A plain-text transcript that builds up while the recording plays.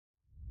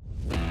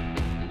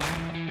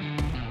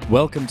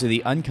Welcome to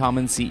the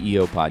Uncommon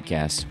CEO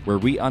podcast, where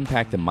we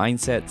unpack the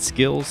mindset,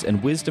 skills,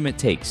 and wisdom it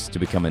takes to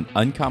become an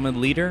uncommon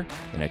leader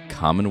in a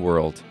common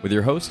world. With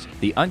your host,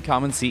 the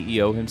Uncommon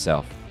CEO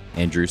himself,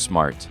 Andrew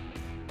Smart.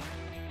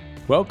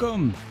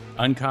 Welcome,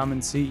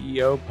 Uncommon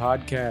CEO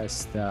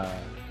podcast,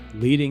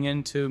 leading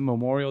into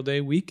Memorial Day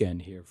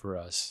weekend here for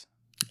us.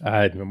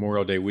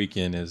 Memorial Day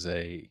weekend is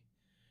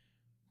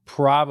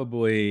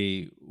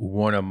probably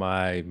one of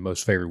my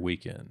most favorite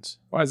weekends.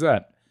 Why is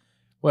that?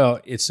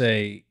 Well, it's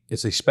a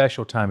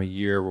special time of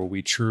year where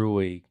we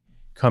truly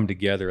come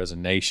together as a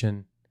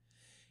nation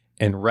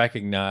and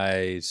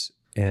recognize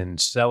and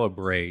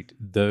celebrate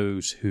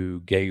those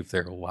who gave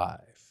their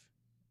life,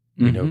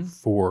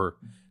 for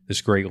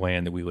this great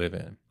land that we live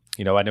in.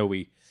 I know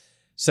we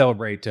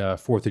celebrate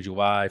 4th of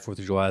July. 4th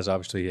of July is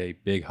obviously a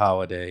big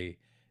holiday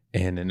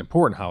and an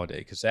important holiday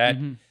because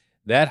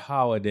that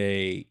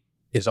holiday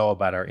is all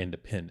about our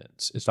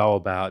independence. It's all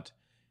about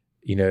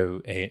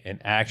an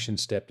action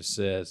step that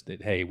says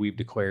that, hey, we've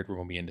declared we're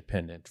going to be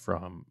independent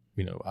from,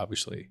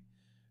 obviously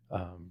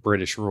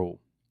British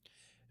rule.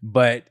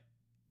 But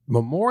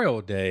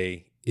Memorial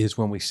Day is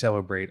when we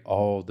celebrate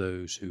all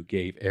those who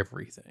gave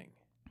everything.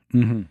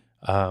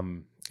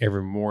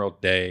 Every Memorial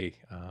Day,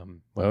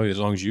 as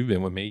long as you've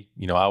been with me,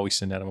 I always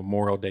send out a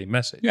Memorial Day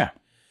message. Yeah.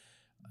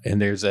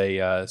 And there's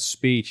a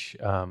speech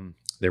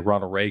that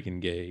Ronald Reagan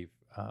gave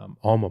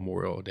on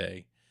Memorial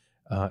Day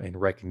in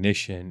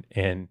recognition.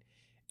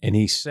 And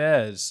he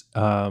says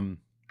that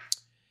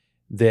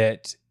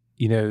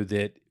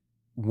that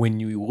when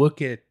you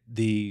look at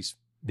these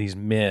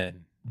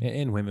men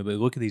and women, but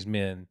look at these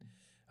men,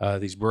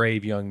 these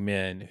brave young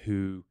men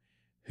who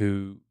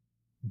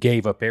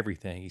gave up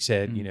everything. He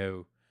said,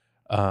 you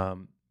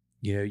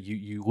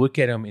look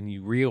at them and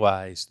you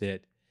realize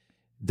that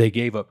they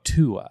gave up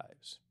two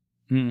lives.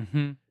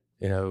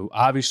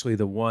 Obviously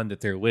the one that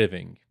they're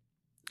living,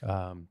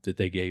 that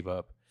they gave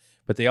up,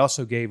 but they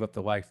also gave up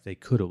the life they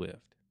could have lived.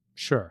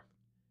 Sure.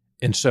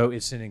 And so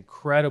it's an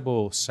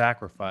incredible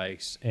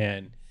sacrifice.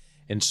 And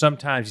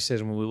sometimes he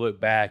says when we look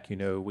back,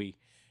 we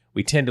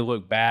tend to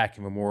look back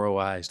and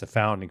memorialize the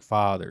founding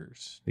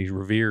fathers, these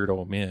revered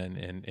old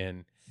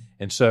men.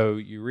 And so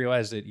you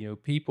realize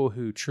that, people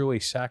who truly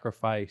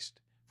sacrificed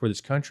for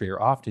this country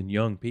are often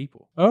young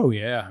people. Oh,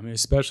 yeah. I mean,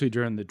 especially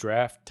during the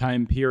draft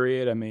time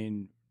period. I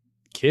mean,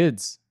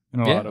 kids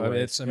in a lot of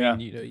ways.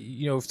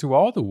 Through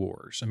all the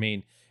wars. I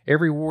mean,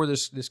 every war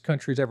this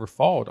country's ever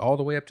fought, all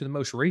the way up to the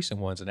most recent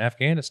ones in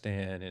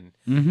Afghanistan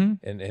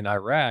and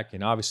Iraq,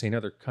 and obviously in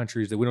other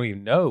countries that we don't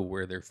even know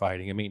where they're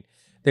fighting. I mean,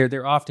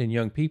 they're often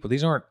young people.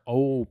 These aren't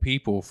old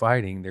people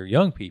fighting; they're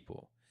young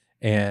people,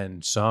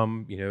 and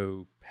some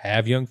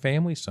have young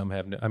families, some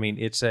have no. I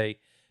mean,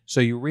 so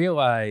you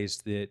realize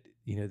that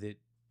that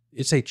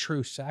it's a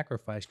true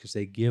sacrifice because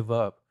they give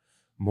up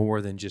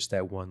more than just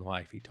that one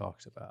life he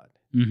talks about.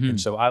 And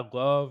so I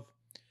love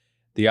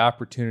the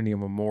opportunity on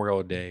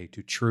Memorial Day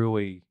to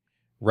truly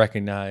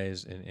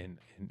recognize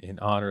and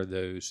honor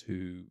those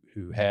who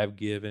have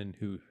given,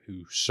 who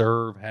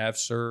have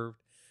served.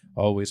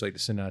 I always like to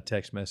send out a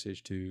text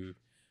message to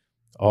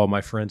all my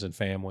friends and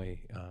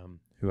family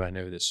who I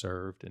know that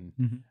served, and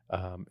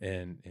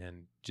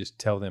just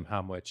tell them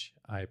how much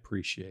I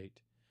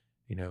appreciate,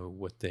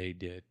 what they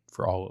did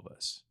for all of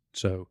us.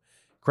 So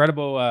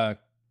incredible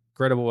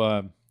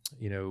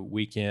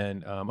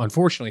weekend.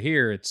 Unfortunately,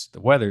 here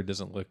the weather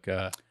doesn't look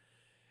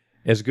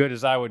as good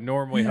as I would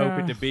normally hope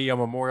it to be on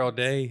Memorial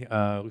Day.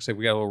 Looks like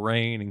we got a little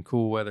rain and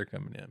cool weather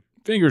coming in.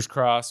 Fingers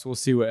crossed. We'll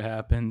see what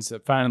happens. I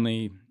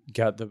finally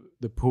got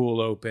the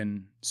pool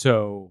open,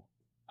 so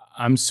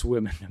I'm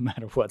swimming no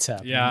matter what's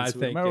happening. Yeah,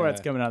 no matter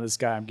what's coming out of the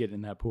sky, I'm getting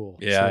in that pool.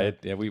 Yeah,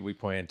 we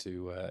plan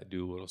to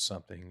do a little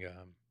something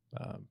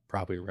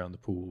probably around the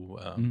pool.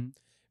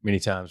 Many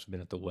times we've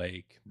been at the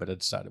lake, but I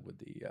decided with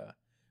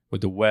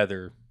the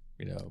weather,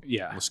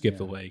 we'll skip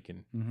the lake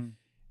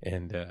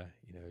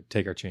and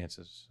take our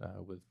chances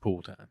with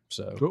pool time.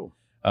 So cool.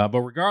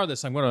 But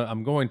regardless, I'm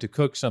going to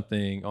cook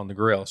something on the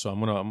grill. So I'm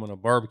gonna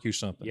barbecue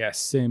something. Yes,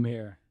 same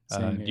here.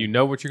 Do you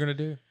know what you're gonna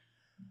do?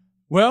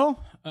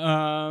 Well,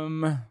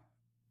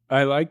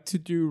 I like to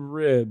do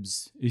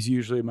ribs. Is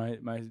usually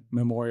my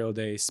Memorial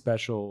Day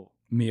special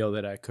meal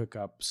that I cook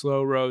up.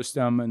 Slow roast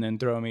them and then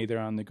throw them either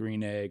on the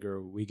green egg,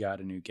 or we got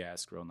a new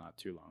gas grill not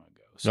too long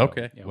ago. So,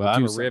 okay. Yeah, well,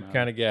 I'm a rib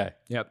kind of guy.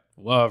 Yep.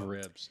 Love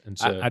ribs. And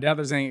so I doubt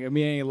there's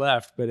any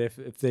left, but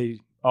if they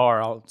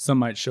are, some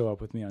might show up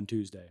with me on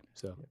Tuesday.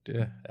 So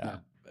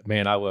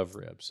man, I love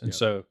ribs. And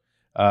so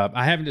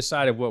I haven't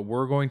decided what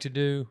we're going to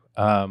do,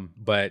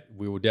 but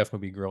we will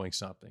definitely be grilling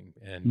something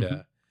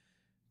and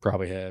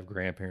probably have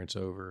grandparents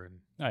over and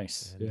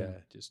nice.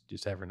 And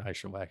just have a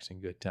nice,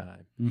 relaxing, good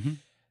time.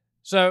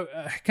 So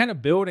kind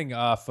of building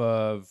off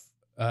of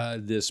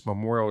this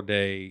Memorial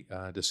Day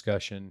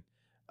discussion,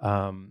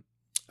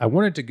 I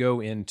wanted to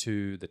go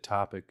into the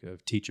topic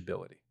of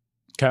teachability.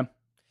 Okay.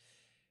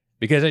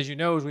 Because as you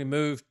know, as we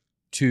move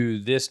to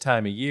this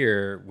time of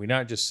year, we're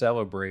not just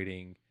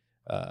celebrating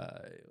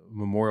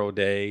Memorial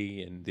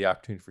Day and the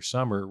opportunity for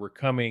summer. We're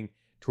coming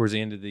towards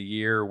the end of the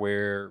year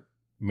where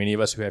many of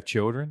us who have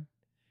children,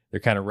 they're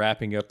kind of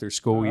wrapping up their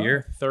school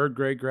year. Third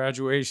grade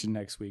graduation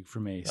next week for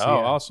me. So,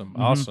 Awesome.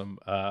 Awesome.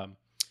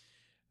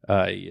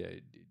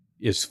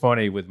 It's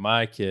funny with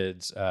my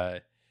kids,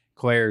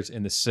 Claire's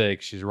in the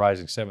 6th, she's a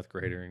rising 7th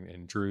grader,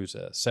 and Drew's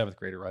a 7th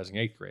grader, rising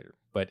 8th grader.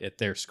 But at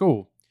their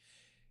school,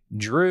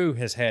 Drew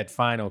has had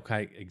final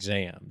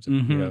exams.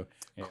 And,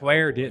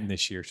 Claire didn't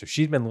this year, so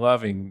she's been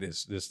loving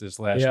this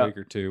last week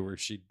or two where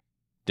she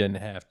didn't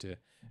have to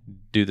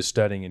do the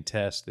studying and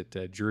tests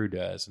that Drew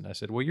does. And I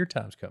said, well, your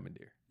time's coming,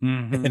 dear.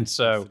 And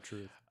so,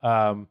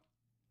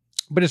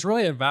 but it's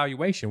really an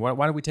evaluation.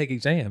 Why do we take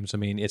exams? I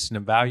mean, it's an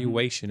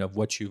evaluation of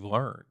what you've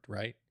learned,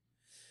 right?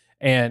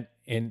 And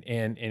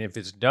if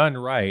it's done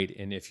right,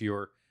 and if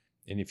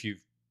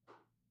you've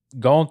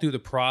gone through the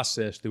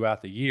process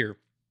throughout the year,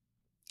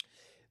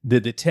 the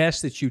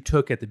test that you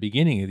took at the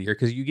beginning of the year,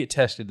 because you get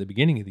tested at the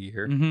beginning of the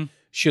year,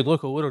 should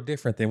look a little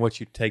different than what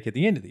you take at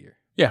the end of the year.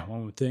 Yeah,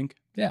 one would think.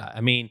 Yeah,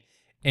 I mean,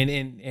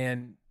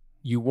 and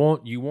you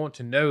want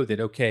to know that,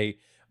 okay,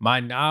 my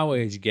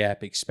knowledge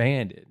gap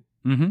expanded,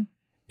 and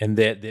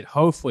that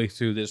hopefully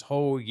through this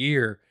whole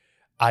year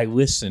I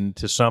listened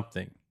to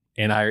something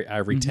and I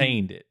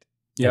retained it.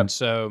 And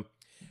so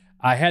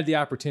I had the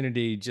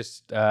opportunity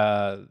just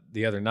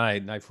the other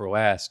night before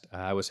last,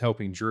 I was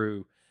helping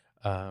Drew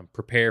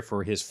prepare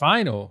for his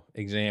final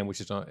exam,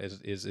 which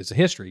is a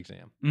history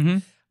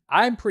exam.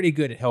 I'm pretty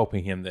good at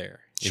helping him there.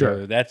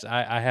 Sure.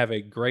 I have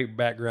a great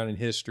background in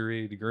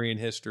history, degree in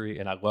history,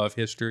 and I love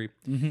history.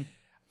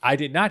 I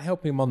did not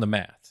help him on the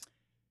math.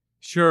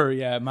 Sure,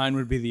 yeah. Mine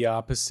would be the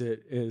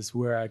opposite, is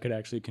where I could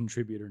actually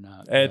contribite or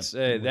not. It's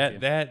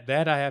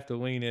that I have to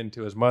lean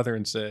into his mother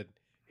and said,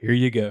 here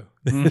you go.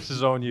 This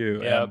is on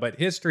you. But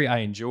history I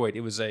enjoyed.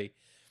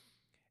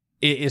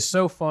 It's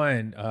so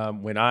fun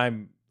when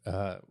I'm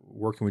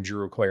working with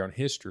Drew or Claire on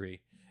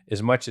history.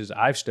 As much as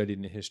I've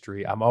studied in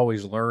history, I'm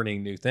always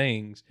learning new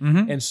things.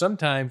 And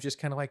sometimes just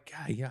kind of like,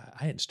 God,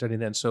 I hadn't studied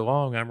that in so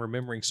long. I'm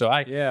remembering. So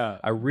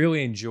I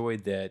really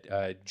enjoyed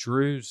that.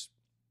 Drew's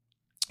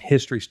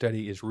history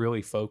study is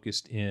really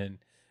focused in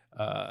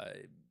a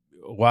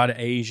lot of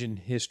Asian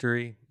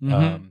history.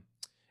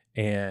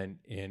 And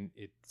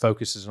it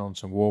focuses on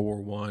some World War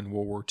I,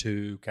 World War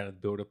II, kind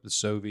of build up of the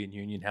Soviet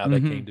Union, how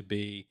that came to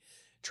be,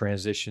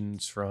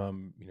 transitions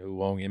from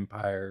long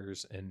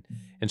empires, and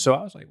so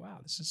I was like, wow,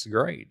 this is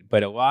great.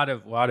 But a lot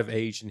of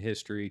Asian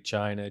history,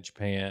 China,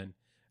 Japan,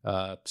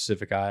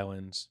 Pacific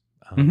Islands.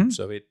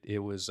 So it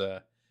was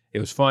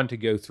fun to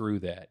go through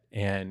that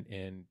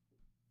and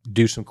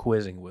do some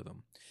quizzing with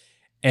him,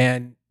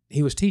 and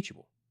he was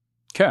teachable.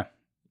 Okay,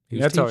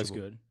 that's always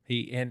good.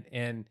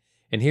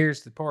 And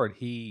here's the part: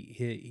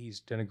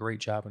 he's done a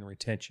great job in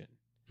retention,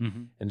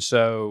 and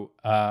so,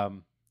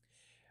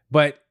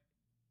 but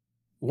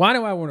why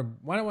do I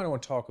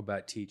want to talk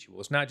about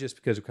teachable? It's not just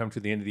because we come to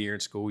the end of the year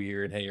and school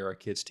year, and hey, are our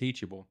kids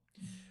teachable?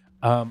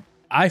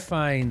 I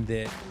find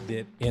that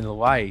in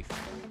life,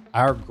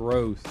 our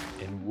growth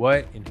and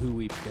what and who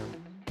we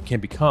can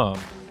become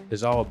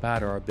is all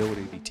about our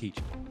ability to be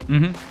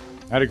teachable.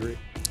 I'd agree.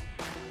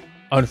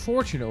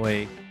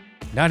 Unfortunately,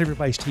 not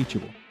everybody's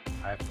teachable.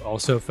 I've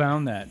also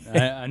found that.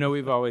 I know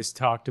we've always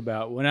talked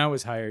about, when I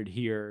was hired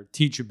here,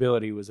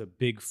 teachability was a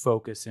big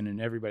focus, and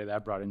everybody that I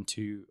brought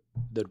into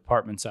the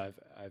departments I've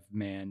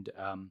manned.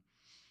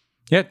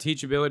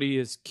 Teachability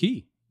is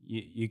key.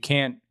 You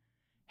can't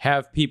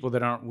have people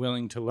that aren't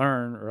willing to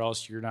learn, or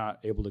else you're not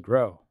able to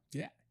grow.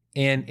 Yeah,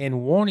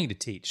 and wanting to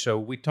teach. So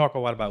we talk a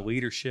lot about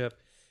leadership.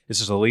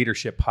 This is a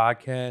leadership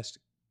podcast.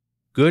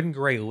 Good and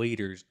great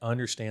leaders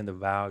understand the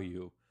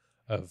value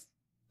of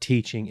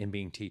teaching and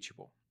being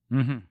teachable.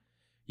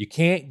 You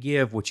can't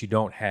give what you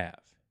don't have.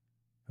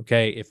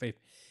 Okay,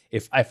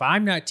 if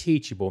I'm not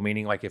teachable,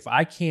 meaning like if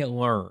I can't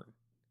learn,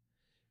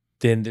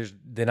 then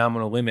I'm going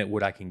to limit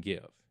what I can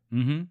give.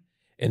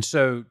 And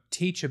so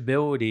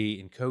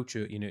teachability and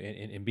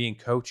and being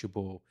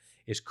coachable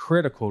is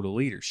critical to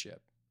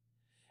leadership.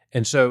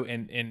 And so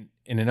in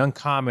an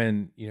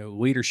uncommon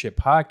leadership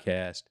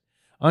podcast,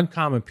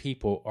 uncommon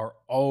people are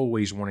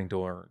always wanting to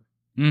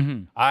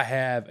learn. I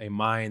have a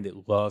mind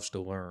that loves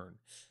to learn.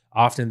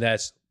 Often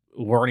that's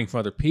learning from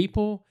other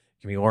people.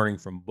 It can be learning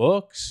from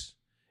books.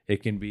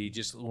 It can be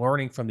just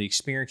learning from the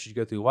experiences you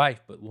go through life,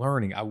 but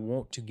learning. I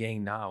want to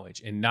gain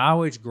knowledge, and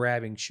knowledge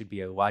grabbing should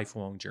be a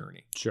lifelong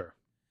journey. Sure.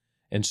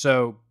 And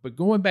so, but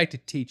going back to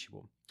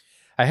teachable,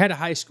 I had a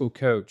high school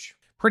coach,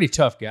 pretty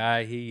tough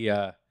guy. He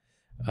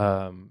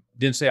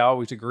didn't say I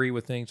always agree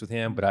with things with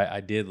him, but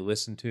I did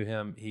listen to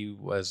him. He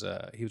was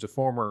a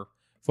former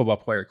football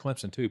player at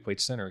Clemson too. He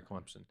played center at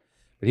Clemson,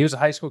 but he was a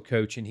high school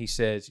coach, and he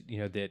says,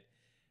 that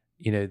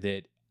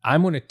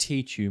I'm going to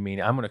teach you,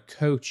 meaning I'm going to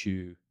coach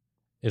you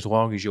as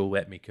long as you'll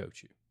let me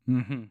coach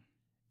you.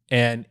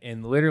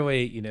 And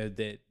literally,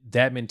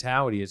 that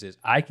mentality is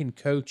I can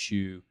coach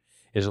you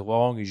as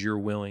long as you're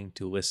willing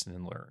to listen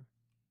and learn.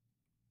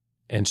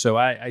 And so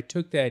I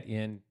took that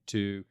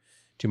into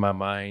my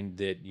mind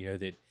that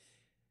that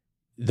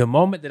the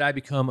moment that I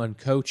become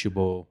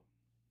uncoachable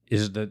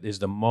is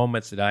the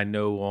moments that I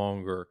no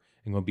longer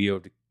am going to be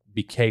able to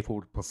be capable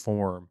to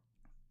perform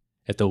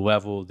at the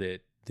level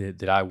that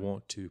I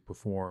want to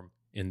perform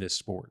in this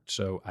sport.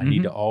 So I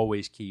need to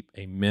always keep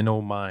a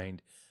mental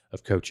mind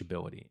of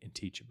coachability and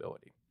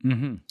teachability.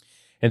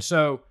 And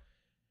so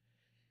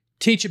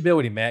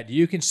teachability, Matt, do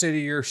you consider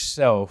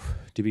yourself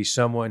to be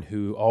someone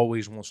who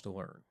always wants to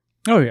learn?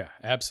 Oh, yeah,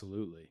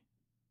 absolutely.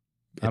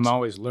 I'm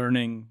always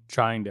learning,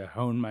 trying to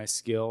hone my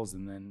skills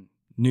and then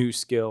new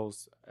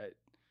skills.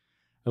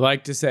 I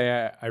like to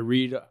say I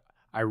read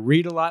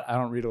a lot. I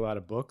don't read a lot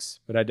of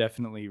books, but I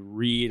definitely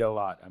read a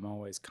lot. I'm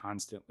always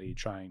constantly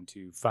trying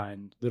to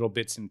find little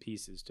bits and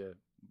pieces to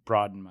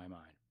broaden my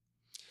mind.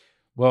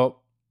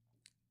 Well,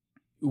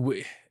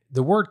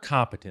 the word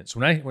competence,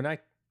 when I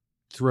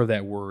throw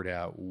that word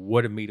out,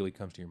 what immediately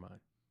comes to your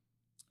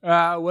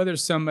mind? Whether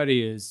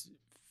somebody is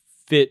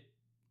fit,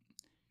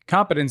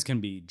 competence can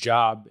be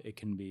job. It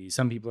can be,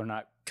 some people are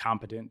not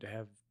competent to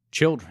have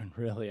children,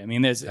 really. I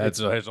mean, there's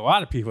a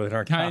lot of people that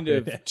aren't kind competent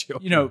of, to have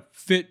children. you know,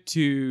 fit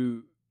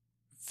to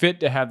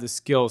have the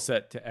skill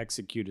set to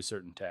execute a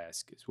certain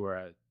task is where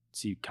I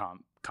see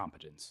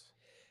competence.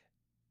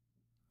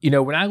 You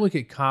know, when I look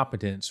at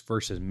competence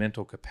versus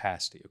mental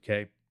capacity,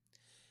 okay,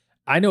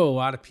 I know a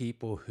lot of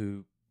people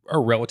who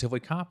are relatively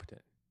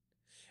competent.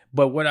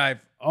 But what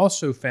I've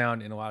also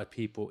found in a lot of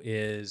people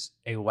is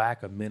a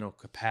lack of mental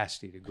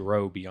capacity to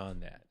grow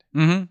beyond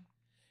that.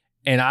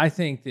 And I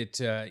think that,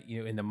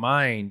 in the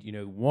mind,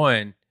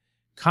 one,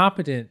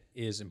 competent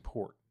is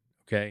important,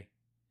 okay?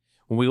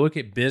 When we look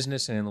at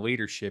business and in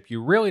leadership,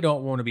 you really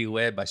don't want to be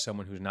led by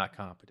someone who's not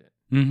competent.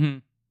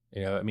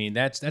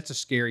 That's a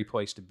scary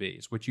place to be.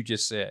 It's what you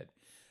just said.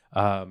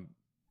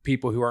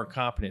 People who aren't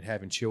competent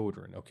having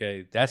children,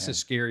 okay? That's a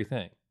scary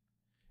thing.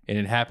 And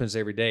it happens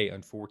every day,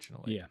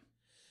 unfortunately. Yeah.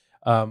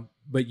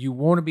 But you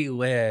want to be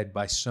led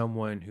by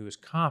someone who is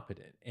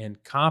competent and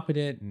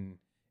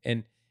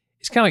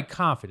it's kind of like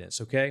confidence,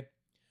 okay?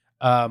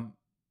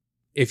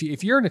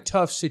 If you're in a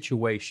tough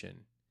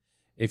situation,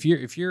 if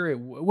you're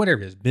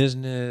whatever it is,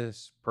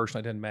 business, personal,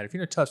 it doesn't matter. If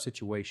you're in a tough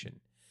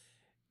situation,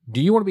 do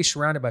you want to be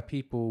surrounded by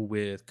people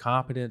with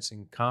competence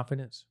and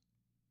confidence?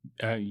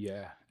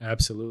 Yeah,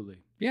 absolutely.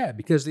 Yeah,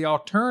 because the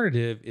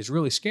alternative is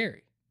really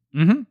scary.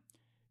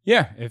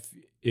 Yeah,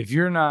 if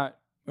you're not,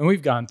 and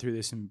we've gone through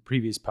this in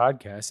previous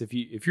podcasts,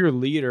 if your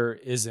leader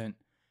isn't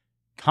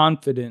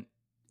confident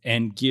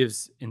and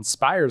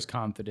inspires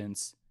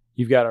confidence,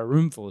 you've got a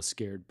room full of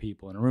scared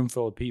people and a room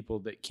full of people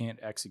that can't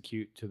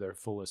execute to their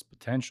fullest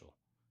potential.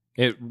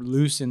 It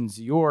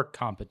loosens your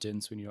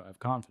competence when you don't have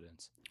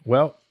confidence.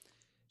 Well,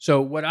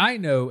 so what I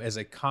know as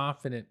a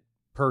confident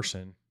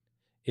person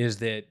is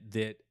that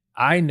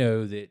I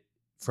know that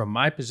from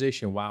my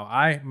position, while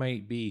I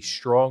might be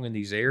strong in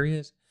these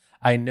areas,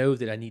 I know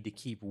that I need to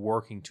keep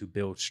working to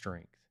build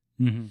strength.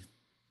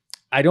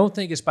 I don't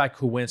think it's by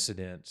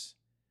coincidence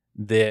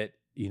that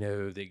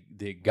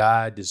that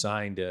God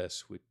designed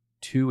us with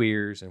 2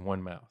 ears and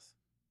 1 mouth.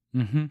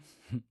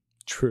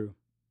 True.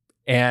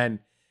 And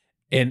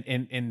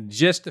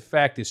just the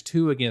fact is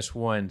 2 against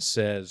 1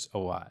 says a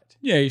lot.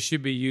 Yeah, you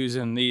should be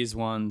using these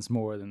ones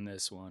more than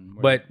this one,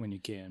 but when you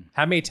can.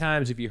 How many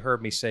times have you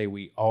heard me say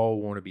we all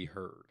want to be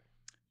heard?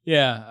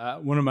 Yeah,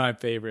 one of my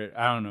favorite,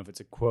 I don't know if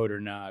it's a quote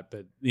or not,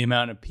 but the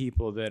amount of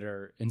people that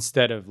are,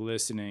 instead of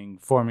listening,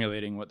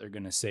 formulating what they're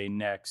going to say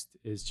next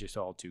is just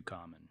all too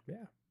common.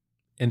 Yeah.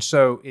 And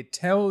so it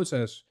tells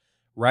us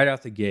right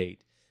out the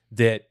gate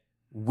that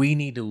we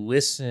need to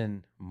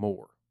listen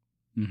more.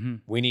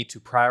 We need to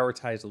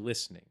prioritize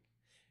listening.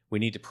 We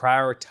need to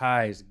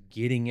prioritize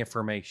getting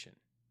information.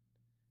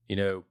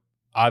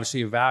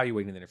 Obviously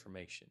evaluating that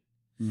information.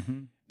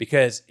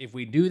 Because if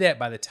we do that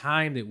by the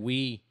time that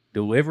we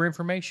deliver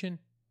information,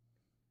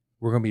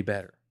 we're going to be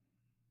better.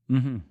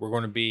 We're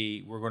going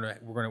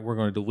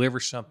to deliver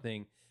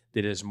something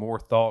that is more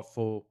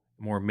thoughtful,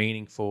 more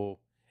meaningful,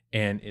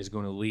 and is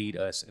going to lead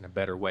us in a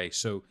better way.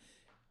 So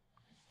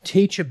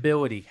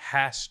teachability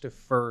has to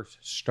first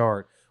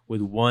start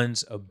with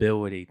one's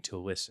ability to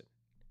listen.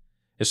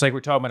 It's like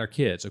we're talking about our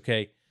kids,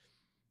 okay?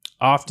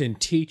 Often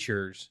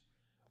teachers,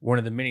 one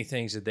of the many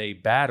things that they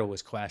battle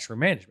is classroom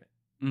management,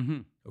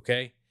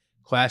 okay?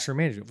 Classroom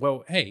management.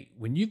 Well, hey,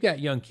 when you've got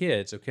young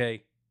kids,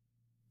 okay,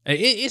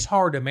 it's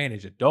hard to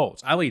manage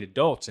adults. I lead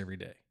adults every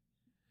day.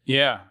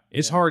 Yeah.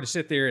 It's hard to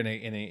sit there in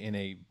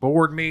a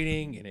board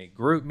meeting, in a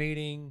group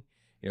meeting,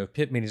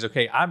 PIP meetings.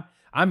 Okay,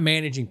 I'm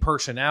managing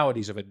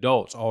personalities of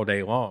adults all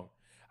day long.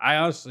 I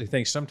honestly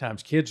think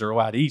sometimes kids are a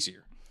lot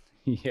easier.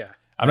 Yeah.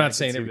 I'm not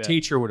saying every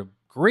teacher would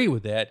agree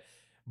with that,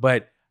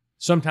 but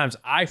sometimes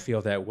I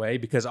feel that way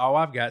because all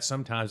I've got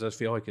sometimes I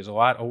feel like is a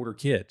lot older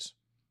kids.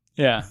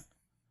 Yeah.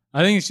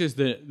 I think it's just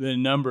the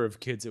number of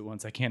kids at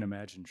once. I can't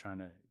imagine trying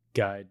to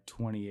guide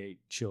 28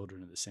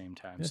 children at the same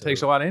time. It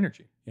takes a lot of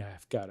energy. Yeah,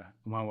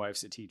 my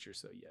wife's a teacher,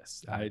 so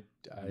yes, I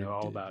know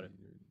all about it.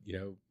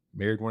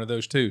 Married one of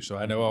those too, so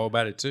I know all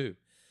about it too.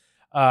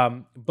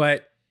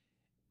 But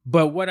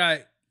what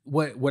I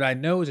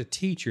know as a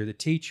teacher, the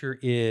teacher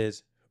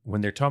is,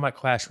 when they're talking about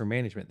classroom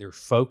management, they're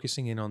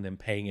focusing in on them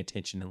paying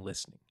attention and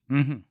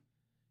listening,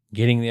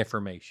 getting the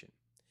information.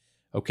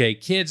 Okay,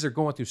 kids are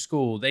going through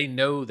school. They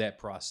know that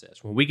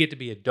process. When we get to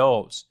be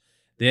adults,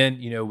 then,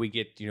 we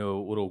get,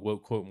 little,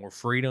 quote, more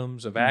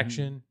freedoms of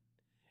action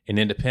and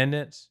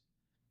independence,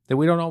 that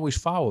we don't always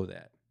follow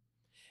that.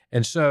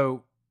 And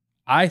so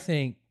I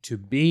think to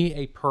be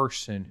a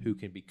person who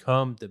can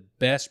become the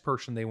best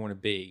person they want to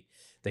be,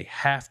 they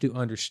have to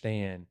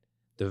understand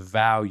the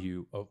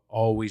value of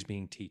always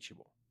being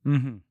teachable.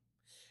 Mm-hmm.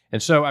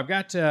 And so I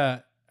got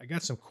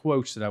some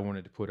quotes that I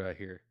wanted to put out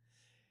here.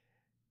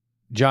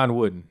 John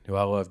Wooden, who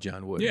I love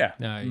John Wooden. Yeah.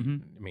 Now, I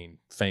mean,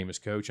 famous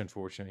coach.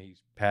 Unfortunately,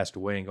 he's passed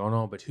away and gone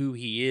on, but who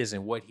he is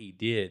and what he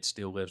did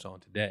still lives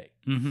on today.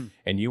 Mm-hmm.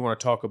 And you want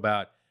to talk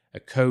about a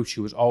coach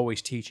who was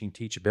always teaching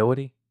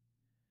teachability?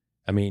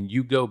 I mean,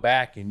 you go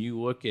back and you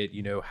look at,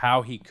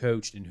 how he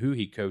coached and who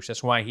he coached.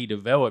 That's why he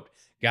developed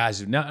guys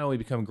who not only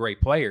become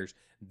great players,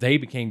 they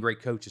became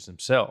great coaches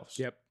themselves.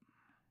 Yep.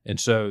 And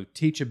so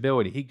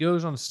teachability, he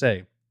goes on to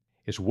say,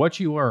 is what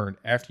you learn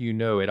after you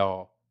know it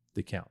all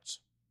that counts.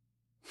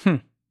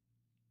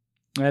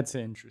 That's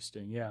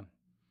interesting. Yeah.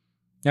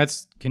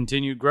 That's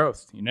continued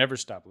growth. You never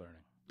stop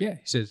learning. Yeah.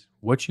 He says,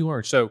 what you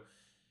learn. So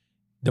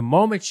the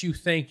moment you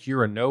think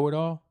you're a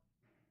know-it-all,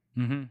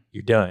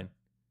 you're done.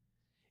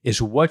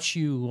 Is what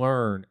you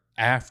learn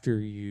after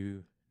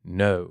you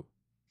know.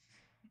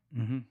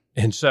 Mm-hmm.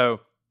 And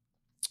so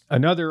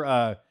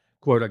another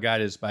quote I got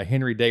is by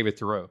Henry David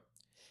Thoreau.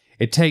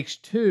 It takes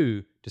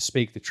two to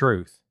speak the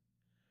truth.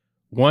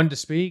 One to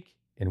speak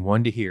and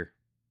one to hear.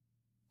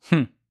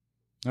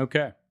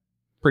 Okay.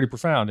 Pretty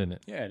profound, isn't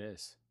it? Yeah, it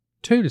is.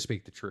 Two to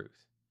speak the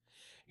truth.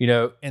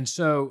 And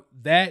so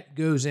that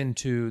goes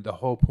into the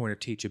whole point of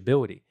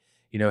teachability.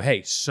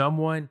 Hey,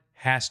 someone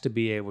has to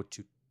be able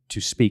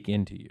to speak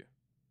into you.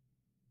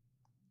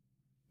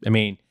 I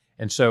mean,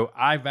 and so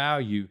I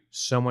value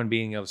someone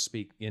being able to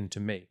speak into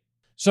me.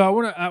 So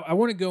I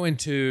want to go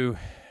into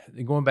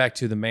going back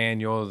to the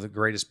manual of the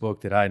greatest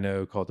book that I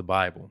know called the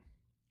Bible.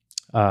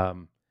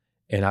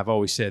 And I've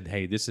always said,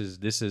 hey, this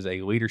is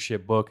a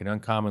leadership book, an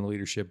uncommon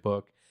leadership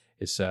book.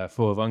 It's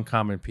full of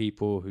uncommon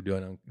people who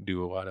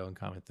do a lot of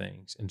uncommon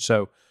things. And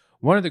so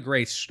one of the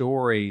great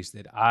stories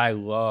that I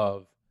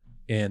love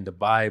in the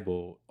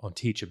Bible on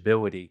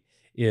teachability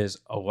is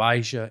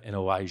Elijah and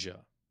Elijah.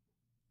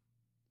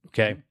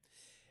 Okay.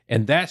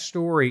 And that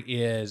story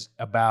is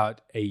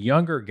about a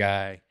younger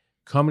guy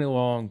coming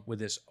along with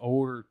this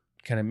older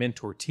kind of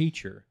mentor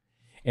teacher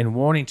and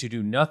wanting to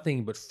do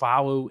nothing but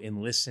follow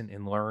and listen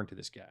and learn to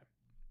this guy.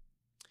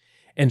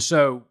 And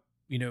so,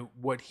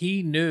 what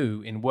he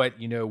knew and what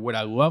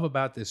I love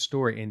about this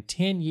story, in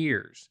 10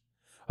 years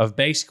of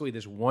basically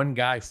this one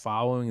guy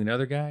following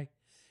another guy,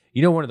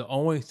 one of the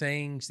only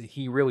things that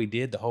he really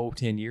did the whole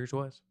 10 years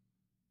was?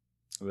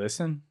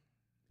 Listen.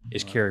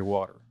 Is carry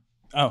water.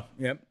 Oh,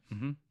 yep.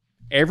 Mm-hmm.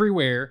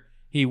 Everywhere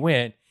he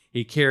went,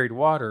 he carried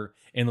water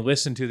and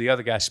listened to the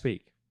other guy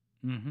speak.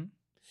 Mm-hmm.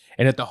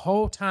 And at the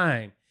whole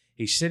time,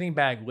 he's sitting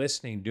back,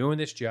 listening, doing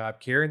this job,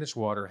 carrying this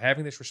water,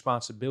 having this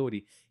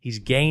responsibility. He's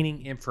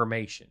gaining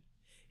information.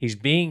 He's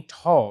being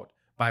taught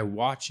by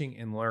watching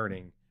and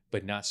learning,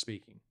 but not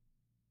speaking.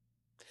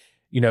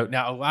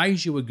 Now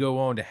Elijah would go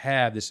on to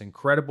have this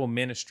incredible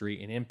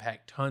ministry and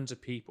impact tons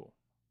of people.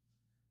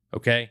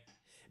 Okay?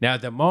 Now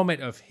at the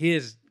moment of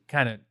his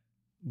kind of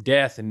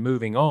death and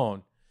moving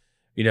on,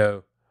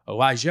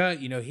 Elijah,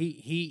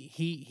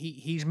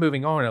 he's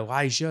moving on. And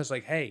Elijah's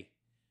like, hey,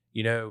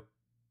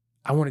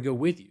 I want to go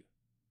with you.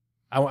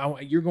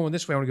 You're going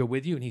this way. I want to go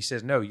with you. And he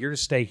says, no, you're to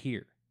stay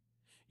here.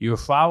 You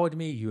have followed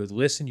me. You have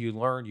listened. You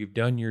learned. You've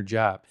done your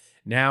job.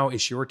 Now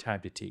it's your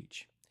time to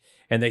teach.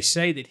 And they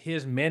say that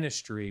his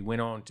ministry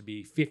went on to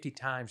be 50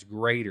 times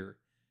greater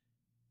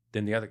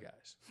than the other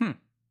guys.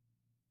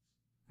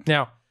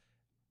 Now,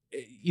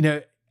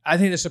 I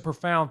think that's a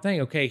profound thing.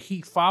 Okay,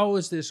 he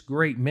follows this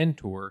great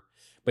mentor,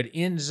 but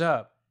ends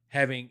up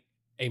having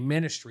a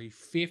ministry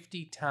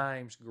 50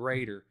 times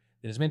greater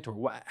than his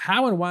mentor.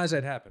 How and why does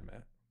that happen,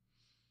 Matt?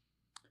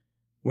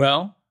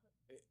 Well,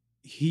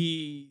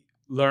 he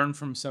learned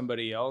from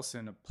somebody else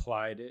and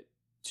applied it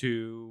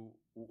to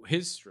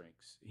his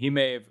strengths. He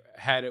may have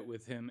had it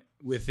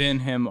within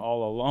him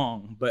all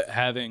along, but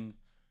having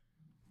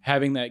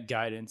that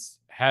guidance,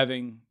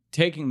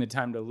 taking the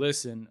time to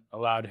listen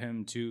allowed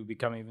him to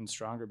become even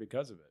stronger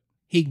because of it.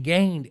 He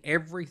gained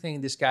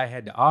everything this guy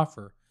had to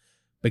offer,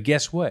 but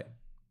guess what?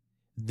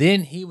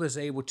 Then he was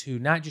able to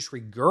not just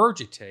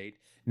regurgitate,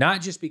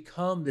 not just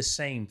become the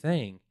same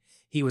thing,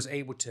 he was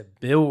able to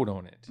build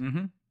on it.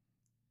 Mm-hmm.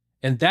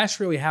 And that's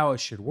really how it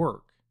should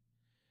work.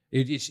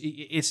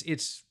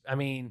 It's I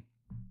mean,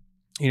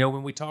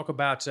 when we talk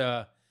about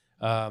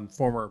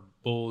former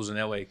Bulls and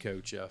LA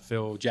coach,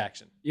 Phil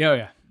Jackson.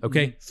 Yeah.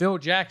 Okay. Mm-hmm. Phil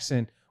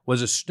Jackson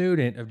was a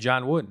student of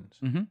John Wooden's.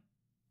 Mm-hmm.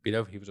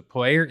 He was a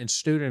player and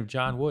student of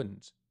John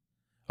Wooden's.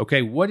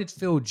 Okay. What did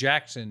Phil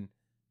Jackson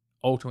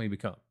ultimately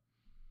become?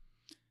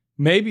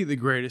 Maybe the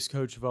greatest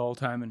coach of all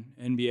time in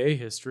NBA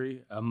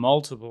history, a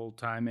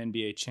multiple-time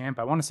NBA champ.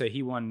 I want to say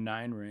he won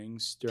 9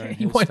 rings during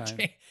his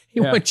time. He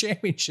won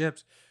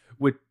championships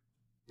with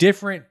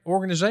different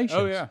organizations.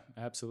 Oh, yeah,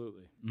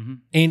 absolutely. Mm-hmm.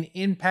 And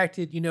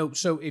impacted,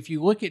 so if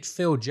you look at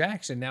Phil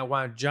Jackson, now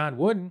while John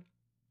Wooden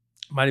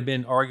might have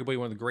been arguably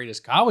one of the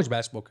greatest college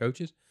basketball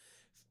coaches,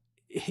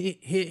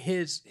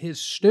 his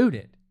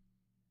student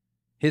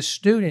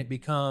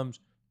becomes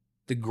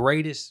the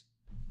greatest,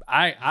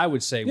 I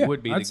would say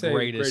would be the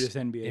greatest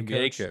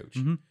NBA coach.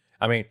 Mm-hmm.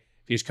 I mean,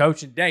 if he's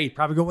coaching today, he'd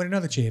probably go win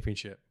another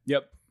championship.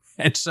 Yep.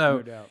 And so,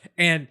 No doubt.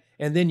 and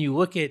then you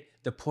look at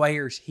the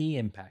players he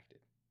impacted.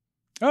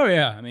 Oh,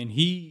 yeah. I mean,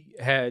 he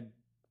had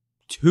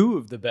two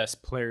of the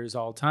best players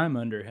all time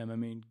under him. I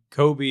mean,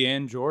 Kobe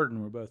and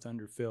Jordan were both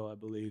under Phil, I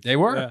believe. They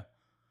were. Yeah.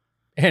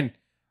 And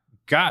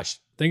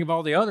gosh, think of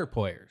all the other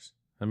players.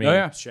 I mean,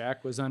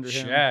 Shaq was under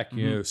him.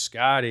 Shaq,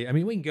 Scotty. I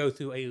mean, we can go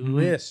through a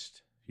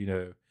list,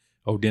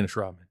 Dennis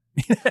Rodman.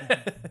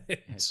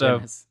 So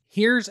Dennis.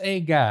 Here's a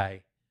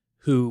guy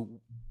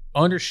who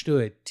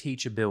understood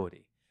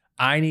teachability.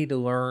 I need to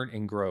learn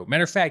and grow.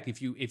 Matter of fact,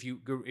 if you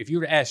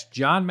were to ask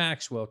John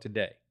Maxwell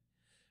today,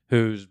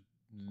 who's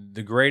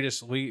the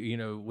greatest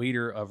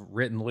leader of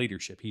written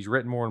leadership, he's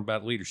written more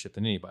about leadership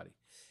than anybody.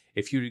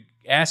 If you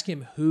ask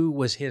him who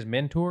was his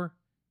mentor,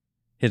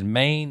 his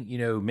main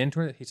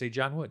mentor, he'd say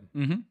John Wooden.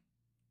 Mm-hmm.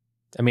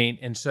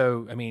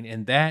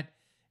 And that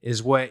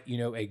is what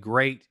a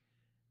great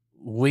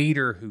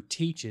leader who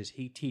teaches,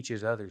 he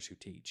teaches others who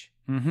teach.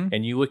 Mm-hmm.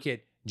 And you look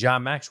at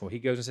John Maxwell, he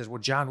goes and says,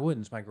 well, John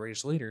Wooden's my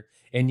greatest leader.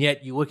 And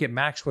yet you look at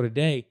Maxwell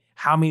today,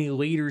 how many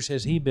leaders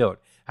has he built?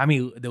 How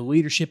many, the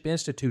leadership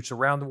institutes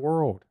around the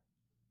world,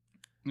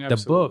 Absolutely,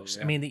 the books,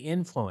 yeah. the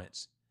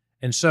influence.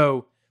 And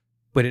so,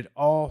 but it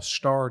all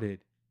started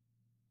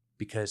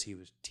because he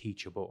was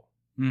teachable.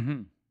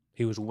 Mm-hmm.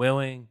 He was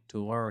willing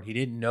to learn. He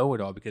didn't know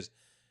it all because,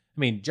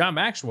 John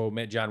Maxwell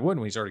met John Wooden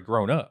when he's already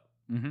grown up.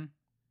 Mm-hmm.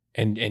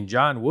 And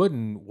John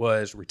Wooden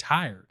was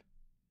retired,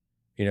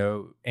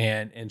 and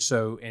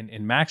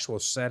Maxwell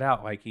set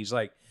out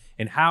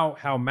and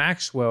how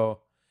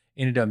Maxwell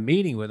ended up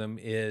meeting with him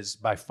is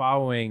by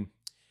following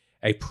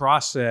a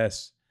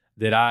process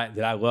that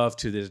I love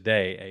to this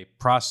day, a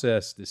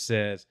process that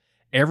says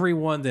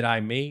everyone that I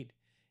meet,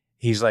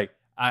 he's like,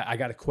 I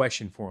got a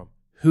question for him.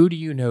 Who do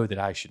you know that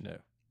I should know?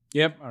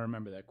 Yep, I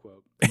remember that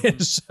quote.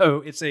 And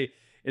so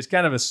it's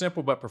kind of a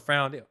simple but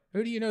profound deal.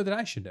 Who do you know that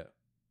I should know?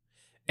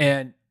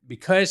 And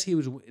because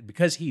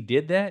he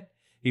did that,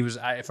 he was,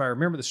 if I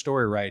remember the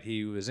story right,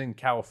 he was in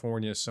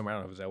California somewhere, I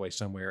don't know if it was LA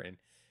somewhere, and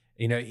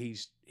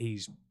he's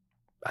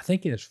I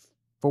think in his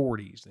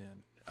 40s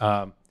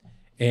then.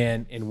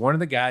 And one of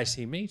the guys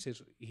he meets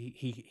is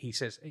he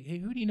says, hey,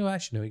 who do you know I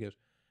should know? He goes,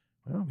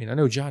 well, I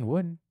know John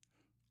Wooden.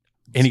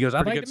 And he goes,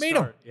 I'd like to meet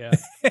him. Yeah.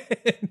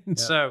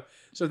 So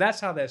that's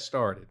how that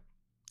started.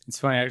 It's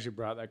funny, I actually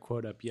brought that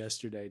quote up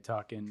yesterday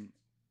talking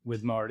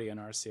with Marty on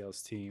our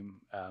sales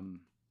team.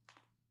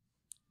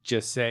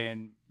 Just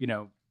saying,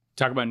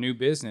 talk about new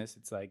business.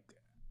 It's like,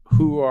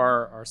 who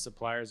are our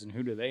suppliers and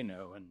who do they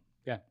know? And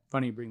yeah,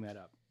 funny you bring that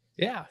up.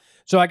 Yeah.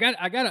 So I got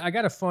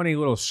a funny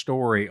little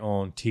story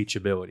on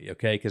teachability.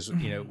 Okay. Cause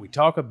we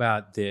talk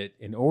about that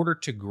in order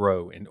to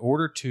grow, in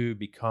order to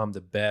become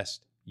the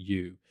best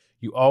you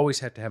always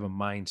have to have a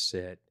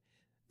mindset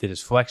that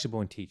is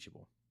flexible and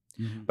teachable.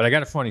 Mm-hmm. But I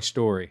got a funny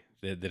story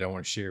that I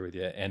want to share with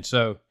you. And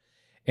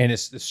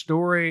it's the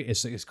story,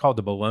 it's called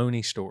the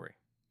bologna story.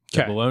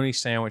 The bologna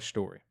sandwich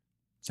story.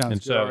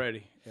 Sounds good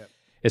already. Yep.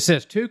 It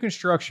says 2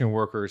 construction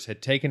workers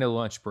had taken a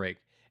lunch break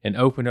and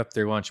opened up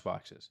their lunch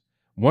boxes.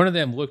 One of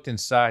them looked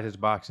inside his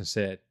box and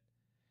said,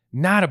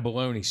 not a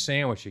bologna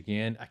sandwich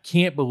again. I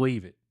can't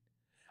believe it.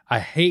 I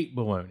hate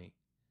bologna.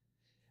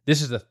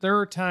 This is the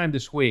 3rd time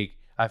this week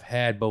I've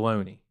had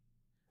bologna.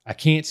 I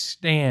can't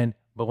stand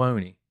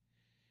bologna.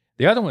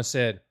 The other one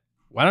said,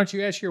 why don't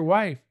you ask your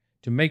wife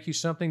to make you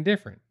something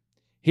different?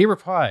 He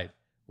replied,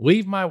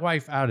 leave my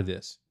wife out of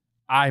this.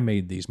 I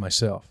made these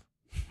myself.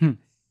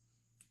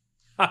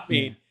 That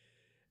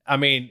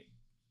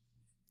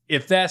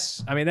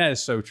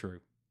is so true.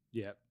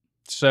 Yeah.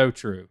 So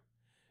true.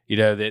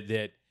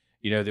 That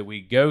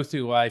we go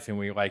through life and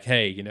we're like,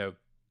 hey,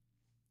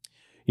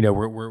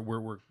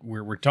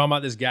 we're talking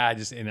about this guy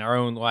just in our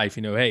own life,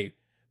 hey,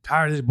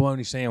 tired of these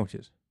bologna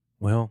sandwiches.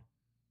 Well,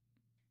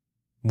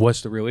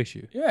 what's the real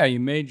issue? Yeah, you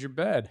made your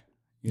bed.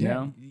 You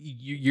know,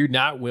 you're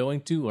not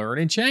willing to learn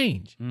and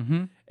change.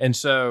 Mm-hmm. And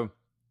so,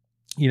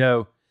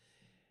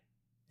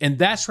 and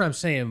that's what I'm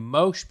saying.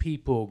 Most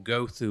people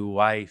go through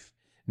life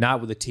not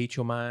with a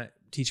teachable mind.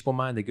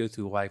 They go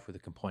through life with a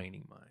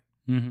complaining mind.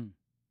 Mm-hmm.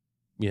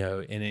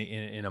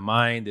 In a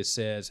mind that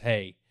says,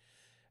 hey,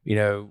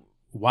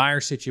 why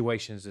are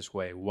situations this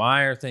way?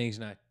 Why are things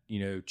not,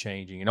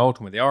 changing? And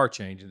ultimately, they are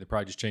changing. They're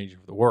probably just changing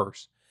for the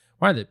worse.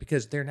 Why are they?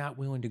 Because they're not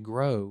willing to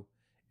grow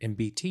and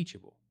be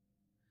teachable.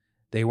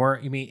 They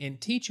weren't. And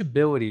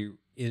teachability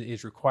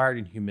is required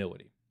in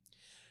humility.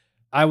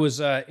 I was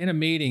in a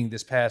meeting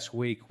this past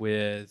week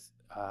with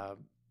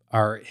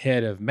our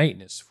head of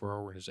maintenance for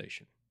our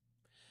organization.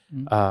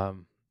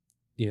 Mm-hmm.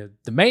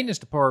 The maintenance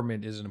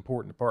department is an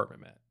important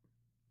department, Matt.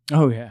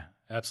 Oh yeah,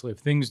 absolutely.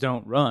 If things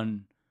don't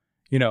run,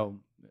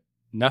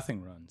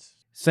 nothing runs.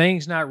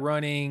 things not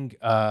running,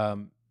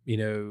 and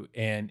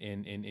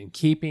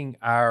keeping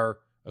our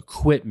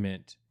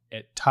equipment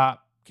at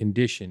top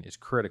condition is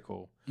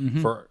critical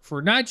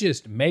for not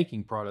just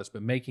making products,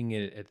 but making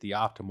it at the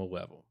optimal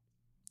level.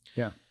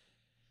 Yeah.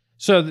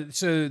 So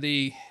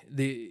the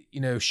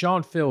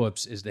Sean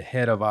Phillips is the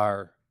head of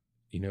our,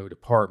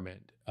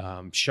 department.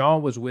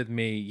 Sean was with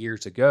me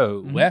years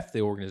ago, left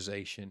the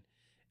organization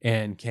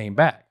and came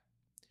back.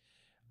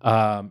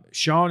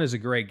 Sean is a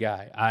great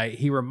guy.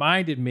 He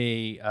reminded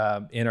me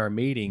in our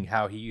meeting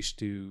how he used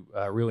to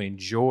really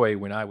enjoy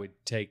when I would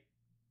take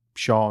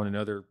Sean and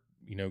other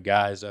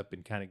guys up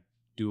and kind of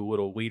do a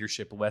little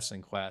leadership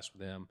lesson class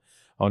with them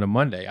on a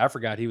Monday. I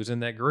forgot he was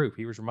in that group.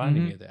 He was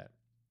reminding me of that.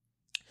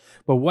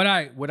 But what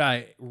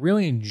I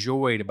really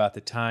enjoyed about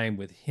the time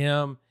with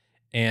him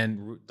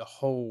and the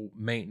whole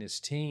maintenance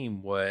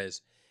team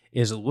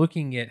is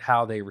looking at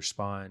how they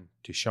respond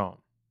to Sean.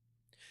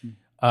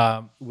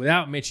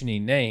 Without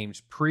mentioning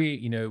names,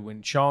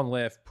 when Sean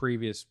left,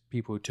 previous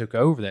people who took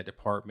over that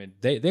department,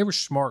 they were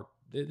smart.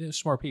 They were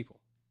smart people.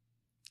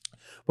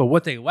 But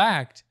what they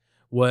lacked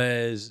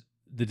was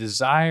the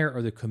desire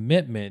or the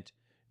commitment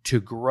to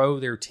grow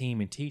their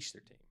team and teach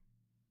their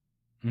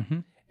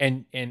team.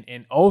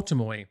 And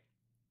ultimately,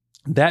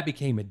 that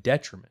became a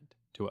detriment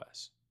to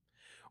us.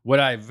 What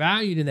I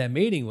valued in that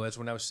meeting was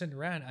when I was sitting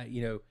around,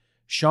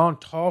 Sean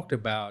talked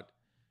about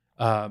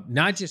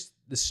not just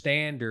the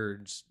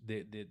standards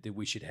that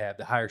we should have,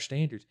 the higher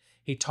standards.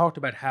 He talked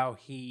about how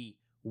he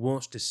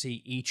wants to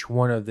see each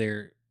one of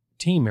their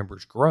team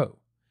members grow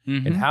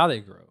and how they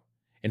grow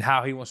and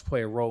how he wants to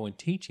play a role in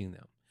teaching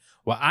them.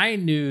 Well, I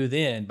knew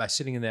then by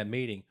sitting in that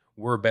meeting,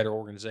 we're a better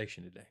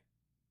organization today.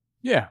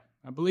 Yeah,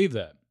 I believe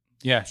that.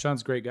 Yeah,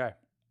 Sean's a great guy.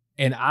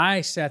 And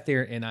I sat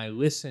there and I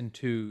listened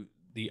to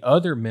the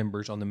other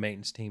members on the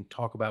maintenance team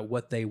talk about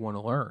what they want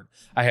to learn.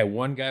 I had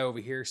one guy over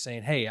here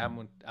saying, "Hey,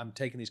 I'm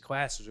taking these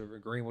classes over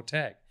at Greenville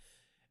Tech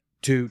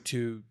to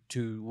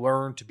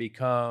learn to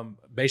become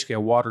basically a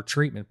water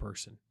treatment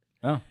person."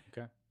 Oh,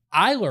 okay.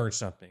 I learned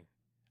something.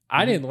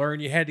 I didn't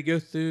learn you had to go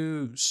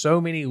through so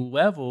many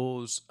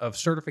levels of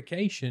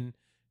certification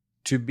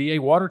to be a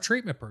water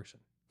treatment person.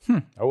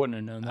 I wouldn't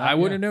have known that. I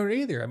wouldn't have known it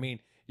either. I mean,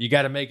 you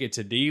got to make it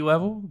to D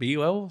level, B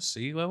level,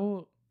 C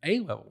level, A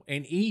level.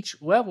 And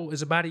each level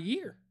is about a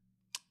year.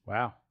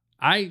 Wow.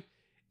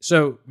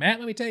 So Matt,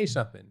 let me tell you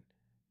something.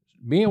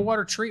 Being a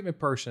water treatment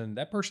person,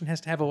 that person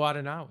has to have a lot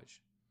of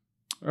knowledge.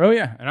 Oh,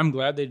 yeah. And I'm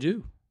glad they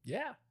do.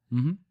 Yeah.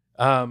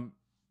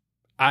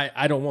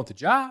 I don't want the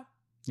job.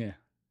 Yeah.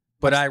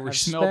 But I've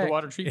smelled the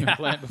water treatment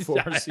plant before.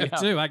 I have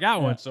too. I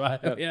got one.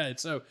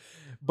 So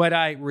but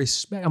I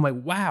respect, I'm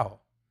like, wow,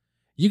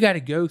 you got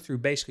to go through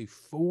basically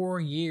 4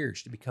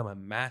 years to become a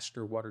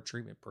master water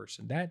treatment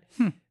person.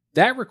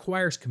 That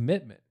requires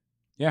commitment.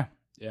 Yeah.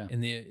 Yeah.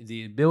 And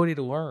the ability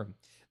to learn.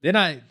 Then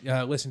I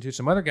listened to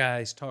some other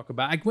guys talk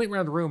about, I went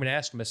around the room and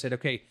asked them, I said,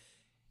 okay,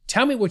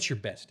 tell me what you're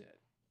best at.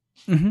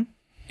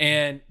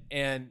 And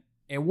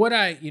what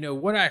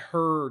I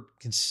heard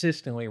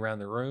consistently around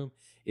the room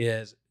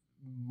is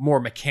more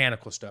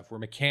mechanical stuff. We're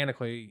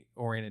mechanically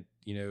oriented,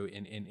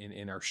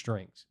 in our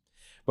strengths.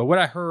 But what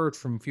I heard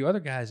from a few other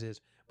guys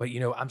is, but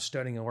I'm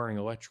studying and learning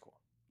electrical.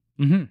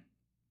 And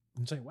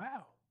it's like,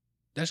 wow,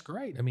 that's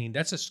great. I mean,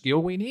 that's a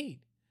skill we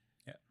need.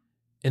 Yeah.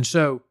 And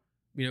so,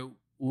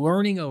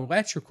 learning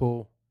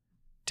electrical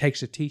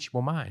takes a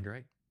teachable mind,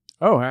 right?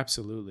 Oh,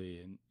 absolutely.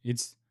 And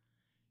it's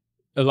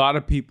a lot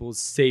of people's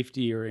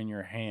safety are in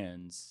your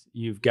hands.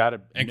 You've got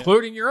to,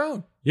 including your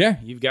own. Yeah,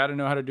 you've got to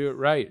know how to do it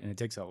right, and it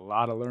takes a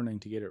lot of learning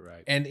to get it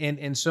right.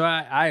 And so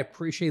I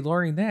appreciate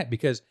learning that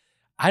because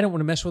I don't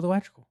want to mess with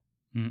electrical.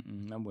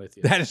 I'm with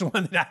you. That is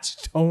one that I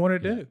just don't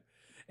want to do.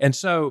 And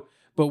so,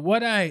 but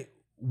what I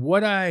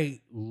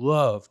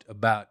loved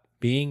about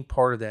being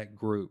part of that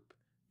group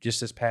just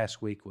this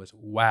past week was,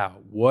 wow,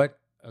 what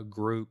a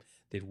group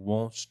that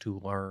wants to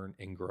learn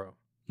and grow.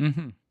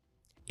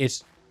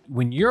 It's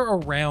when you're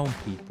around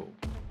people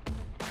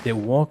that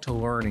want to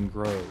learn and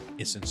grow,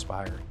 it's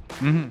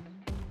inspiring.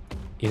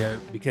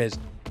 Because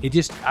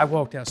I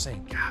walked out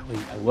saying, golly,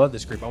 I love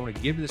this group. I want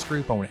to give to this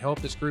group. I want to help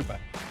this group.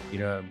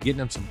 I'm getting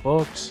them some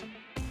books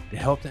to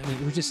help them. I mean,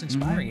 it was just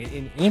inspiring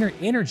and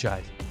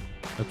energizing.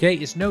 Okay.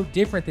 It's no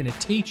different than a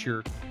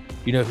teacher,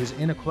 who's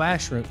in a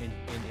classroom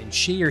and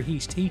she or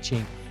he's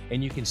teaching,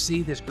 and you can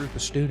see this group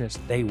of students,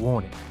 they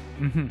want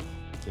it.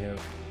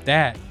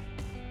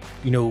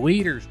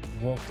 Leaders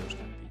want those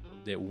kind of people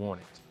that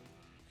want it.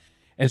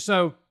 And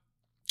so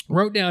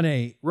wrote down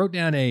a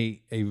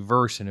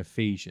verse in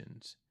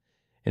Ephesians.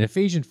 In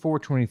Ephesians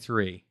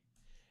 4:23,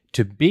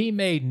 to be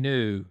made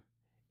new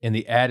in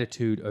the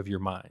attitude of your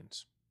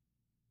minds.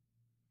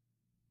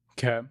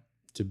 Okay.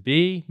 To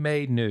be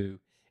made new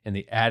in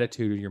the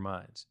attitude of your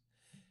minds.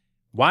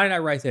 Why did I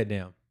write that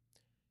down?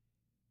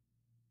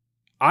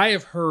 I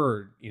have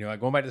heard,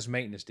 going back to this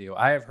maintenance deal,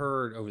 I have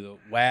heard over the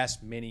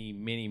last many,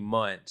 many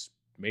months,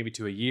 maybe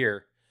to a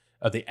year,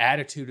 of the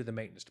attitude of the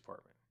maintenance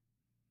department.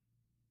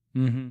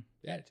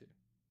 The attitude.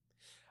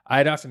 I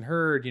had often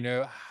heard,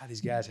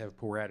 these guys have a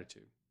poor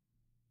attitude.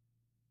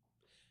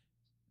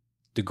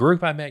 The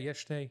group I met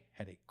yesterday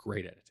had a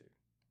great attitude.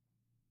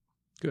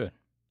 Good.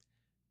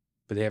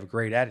 But they have a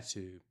great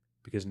attitude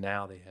because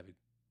now they have a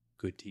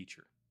good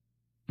teacher.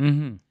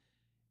 Mm-hmm.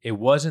 It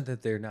wasn't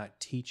that they're not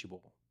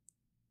teachable.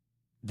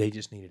 They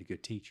just needed a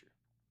good teacher.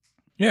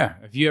 Yeah.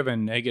 If you have a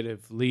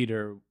negative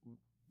leader,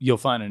 you'll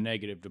find a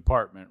negative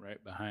department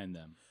right behind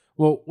them.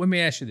 Well, let me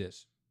ask you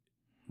this.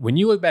 When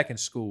you look back in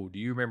school, do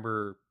you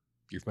remember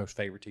your most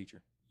favorite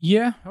teacher?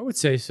 Yeah, I would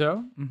say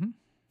so. Mm-hmm.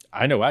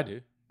 I know I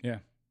do. Yeah.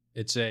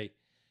 It's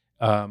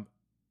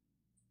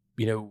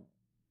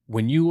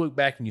when you look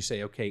back and you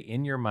say, okay,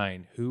 in your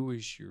mind, who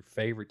was your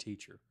favorite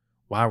teacher?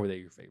 Why were they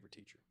your favorite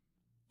teacher?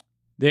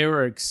 They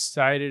were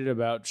excited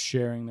about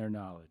sharing their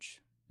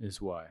knowledge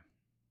is why.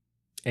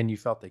 And you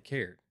felt they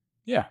cared.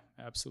 Yeah,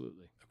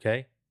 absolutely.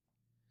 Okay.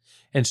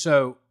 And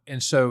so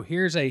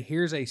here's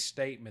a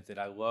statement that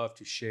I love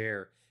to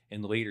share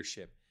in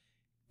leadership.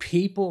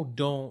 People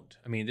don't,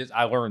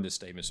 I learned this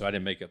statement, so I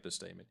didn't make up this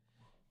statement.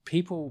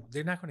 People,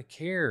 they're not going to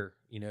care,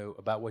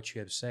 about what you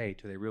have to say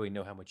till they really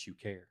know how much you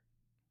care.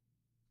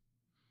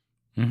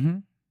 Mm-hmm.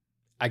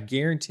 I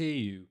guarantee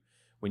you,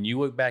 when you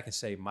look back and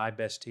say, my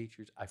best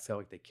teachers, I felt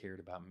like they cared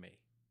about me.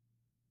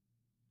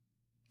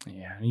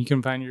 Yeah, and you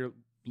can find your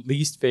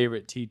least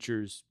favorite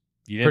teachers.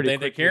 You didn't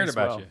think they cared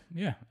about you.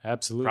 Yeah,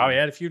 absolutely. Probably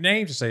had a few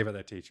names to say about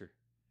that teacher.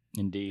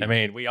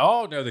 Indeed. We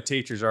all know the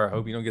teachers are. I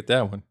hope you don't get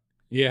that one.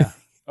 Yeah.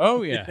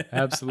 Oh, yeah,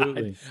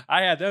 absolutely.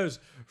 I had those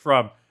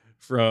from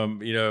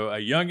a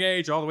young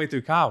age all the way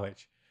through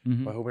college.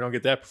 Mm-hmm. I hope we don't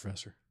get that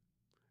professor.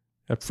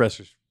 That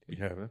professor's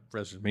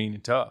mean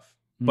and tough.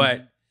 Mm-hmm.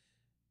 But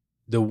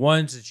the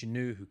ones that you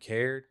knew who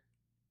cared,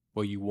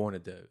 well, you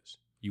wanted those.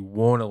 You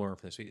want to learn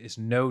from this. It's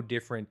no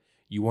different.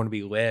 You want to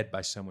be led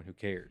by someone who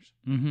cares.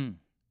 Mm-hmm.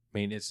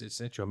 It's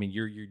essential.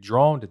 You're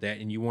drawn to that,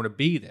 and you want to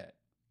be that.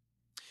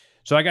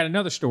 So I got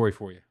another story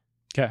for you.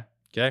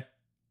 Okay.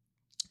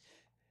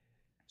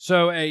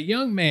 So a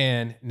young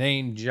man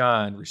named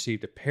John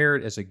received a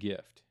parrot as a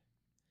gift.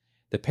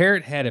 The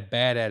parrot had a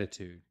bad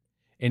attitude,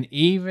 and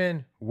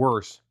even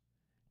worse,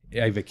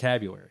 a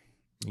vocabulary.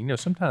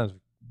 Sometimes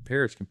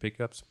parrots can pick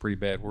up some pretty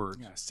bad words.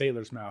 Yeah,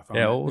 sailor's mouth.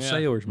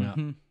 Sailor's mouth.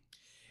 Mm-hmm.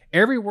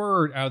 Every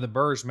word out of the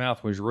bird's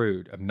mouth was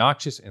rude,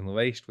 obnoxious, and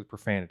laced with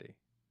profanity.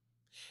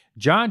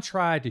 John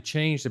tried to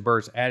change the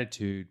bird's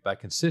attitude by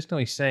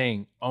consistently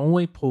saying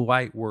only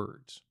polite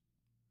words,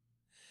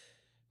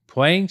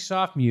 playing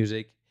soft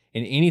music,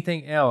 and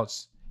anything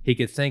else he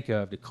could think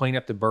of to clean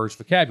up the bird's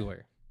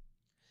vocabulary.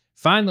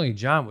 Finally,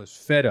 John was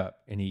fed up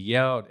and he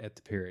yelled at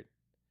the parrot.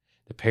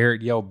 The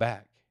parrot yelled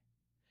back.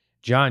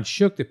 John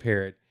shook the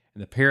parrot,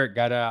 and the parrot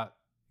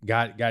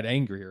got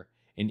angrier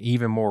and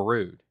even more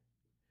rude.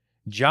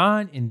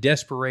 John, in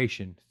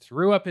desperation,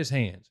 threw up his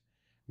hands,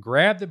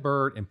 grabbed the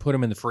bird, and put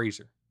him in the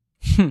freezer.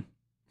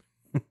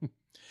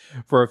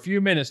 For a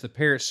few minutes, the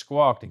parrot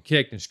squawked and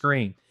kicked and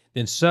screamed.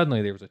 Then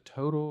suddenly there was a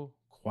total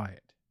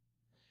quiet.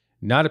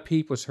 Not a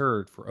peep was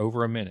heard for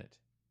over a minute.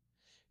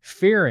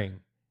 Fearing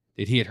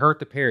that he had hurt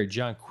the parrot,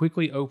 John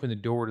quickly opened the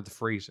door to the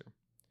freezer.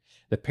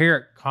 The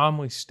parrot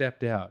calmly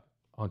stepped out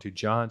onto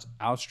John's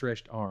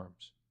outstretched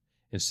arms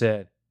and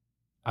said,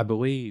 I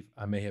believe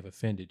I may have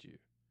offended you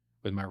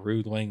with my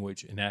rude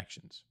language and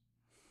actions.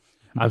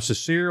 I'm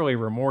sincerely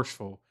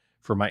remorseful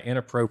for my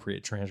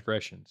inappropriate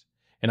transgressions,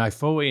 and I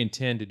fully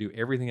intend to do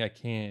everything I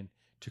can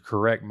to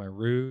correct my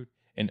rude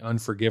and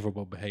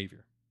unforgivable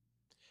behavior.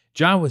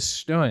 John was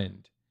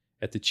stunned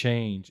at the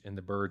change in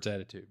the bird's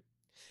attitude.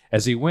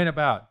 As he went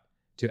about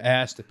to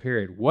ask the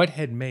parrot what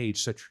had made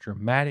such a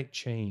dramatic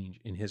change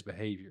in his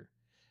behavior,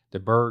 the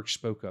bird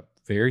spoke up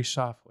very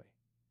softly.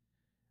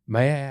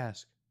 May I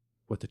ask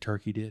what the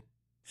turkey did?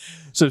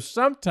 So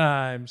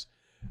sometimes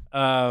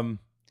to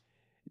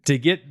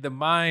get the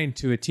mind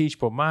to a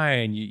teachable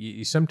mind,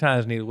 you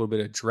sometimes need a little bit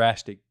of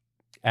drastic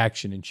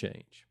action and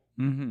change.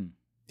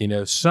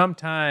 Mm-hmm.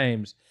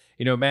 Sometimes,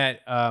 Matt,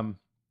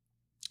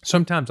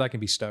 sometimes I can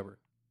be stubborn.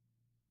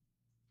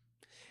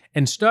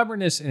 And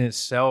stubbornness in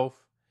itself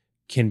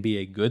can be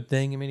a good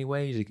thing in many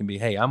ways. It can be,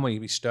 hey, I'm going to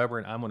be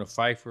stubborn. I'm going to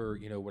fight for,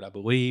 what I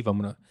believe. I'm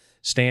going to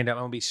stand up.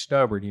 I'm going to be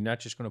stubborn. You're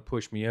not just going to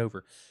push me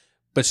over.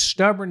 But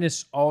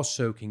stubbornness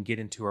also can get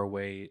into our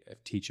way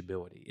of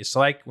teachability. It's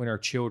like when our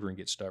children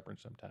get stubborn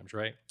sometimes,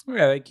 right?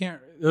 Yeah, they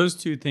can't. Those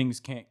two things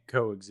can't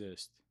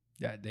coexist.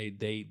 Yeah,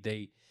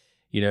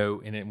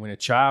 and when a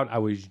child, I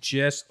was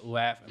just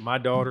laughing. My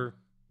daughter,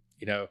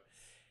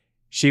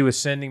 she was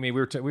sending me. We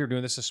were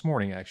doing this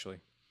morning actually.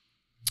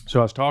 So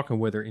I was talking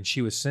with her, and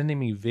she was sending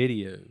me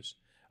videos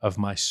of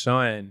my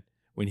son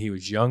when he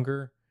was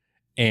younger,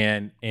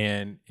 and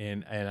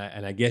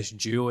I guess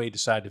Julie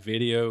decided to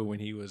video when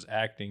he was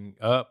acting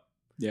up.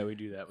 Yeah, we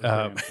do that with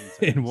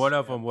and one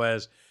of them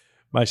was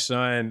my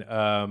son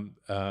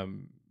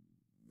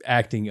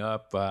acting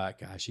up.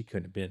 Gosh, he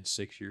couldn't have been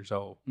 6 years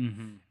old,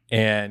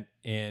 and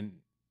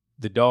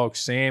the dog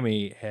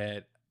Sammy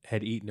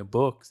had eaten a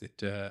book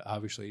that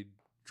obviously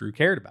Drew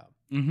cared about,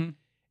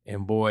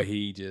 and boy,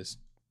 he just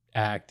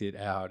acted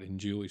out,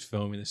 and Julie's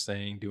filming this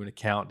thing, doing a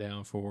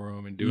countdown for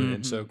him and doing it.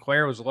 And so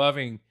Claire was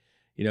loving,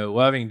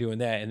 loving doing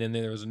that. And then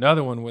there was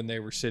another one when they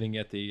were sitting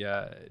at the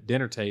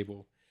dinner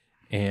table,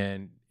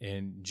 and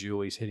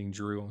Julie's hitting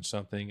Drew on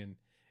something,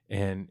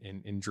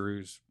 and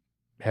Drew's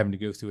having to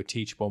go through a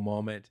teachable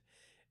moment.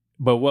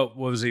 But what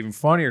was even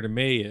funnier to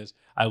me is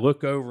I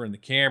look over in the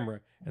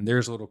camera, and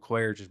there's little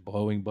Claire just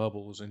blowing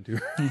bubbles into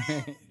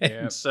her.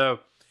 And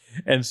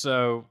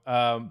so,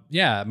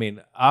 I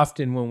mean,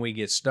 often when we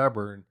get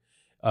stubborn,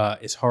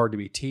 it's hard to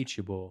be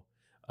teachable.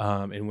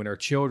 And when our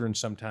children,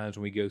 sometimes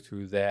when we go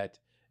through that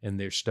and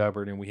they're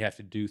stubborn and we have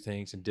to do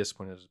things and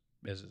discipline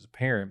as a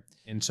parent.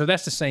 And so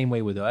that's the same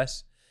way with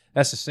us.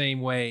 That's the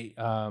same way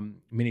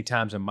many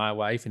times in my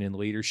life and in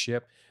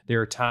leadership.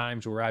 There are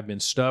times where I've been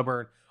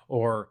stubborn,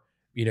 or,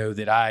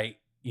 that I,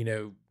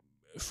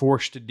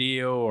 forced a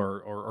deal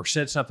or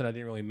said something I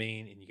didn't really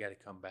mean. And you got to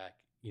come back,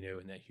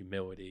 in that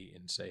humility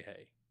and say,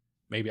 hey,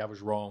 maybe I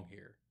was wrong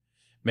here.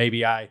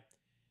 Maybe I,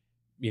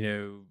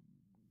 didn't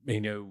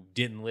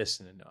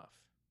listen enough.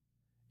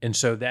 And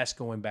so that's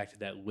going back to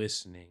that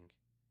listening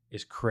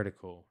is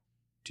critical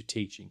to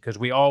teaching, because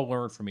we all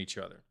learn from each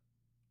other.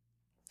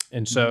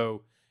 And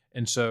so,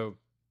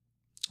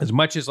 as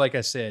much as, like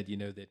I said,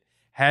 that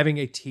having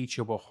a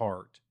teachable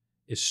heart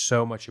is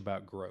so much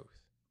about growth.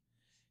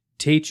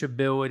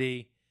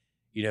 Teachability,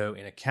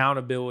 and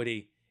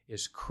accountability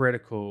is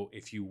critical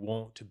if you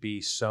want to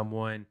be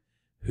someone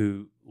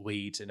who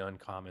leads an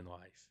uncommon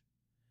life.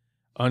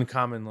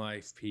 Uncommon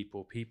life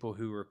people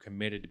who are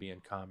committed to be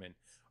uncommon,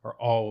 are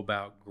all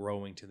about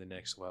growing to the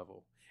next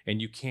level.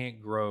 And you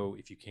can't grow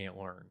if you can't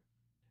learn.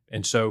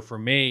 And so for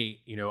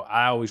me,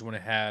 I always want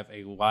to have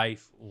a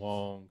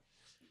lifelong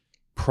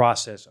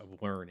process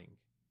of learning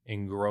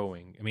and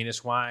growing. I mean,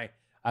 it's why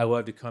I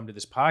love to come to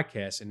this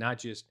podcast and not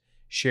just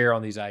share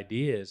on these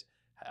ideas.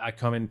 I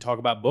come and talk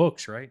about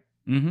books, right?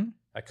 Mm-hmm.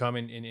 I come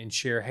in and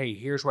share, hey,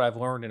 here's what I've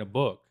learned in a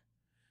book.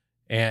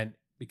 And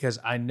because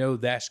I know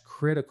that's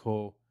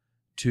critical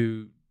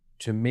to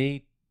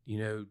me,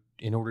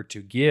 in order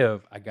to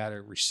give, I got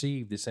to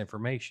receive this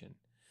information.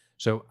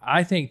 So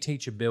I think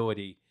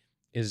teachability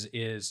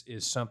is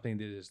something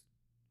that is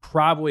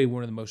probably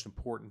one of the most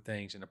important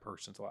things in a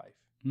person's life.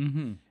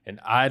 Mm-hmm. And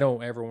I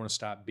don't ever want to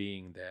stop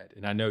being that.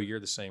 And I know you're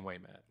the same way,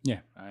 Matt.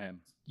 Yeah, I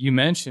am. You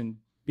mentioned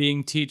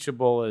being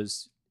teachable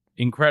is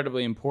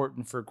incredibly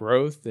important for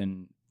growth,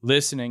 and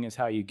listening is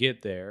how you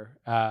get there.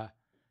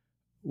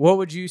 What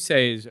would you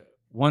say is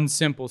one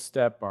simple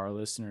step our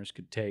listeners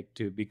could take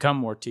to become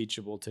more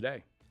teachable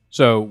today?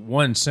 So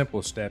one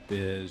simple step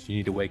is you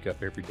need to wake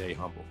up every day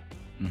humble.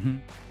 Mm-hmm.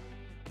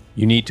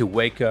 You need to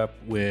wake up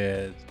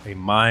with a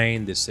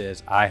mind that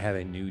says, I have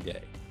a new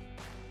day.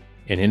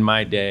 And in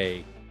my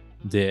day,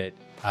 that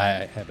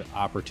I have an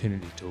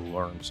opportunity to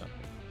learn something.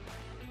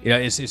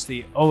 It's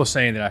the old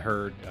saying that I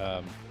heard,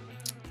 I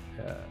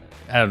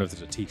don't know if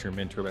there's a teacher or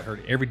mentor, but I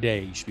heard every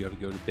day you should be able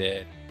to go to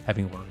bed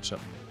having learned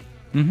something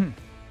new. Mm-hmm.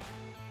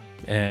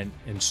 And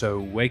so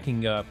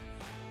waking up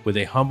with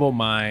a humble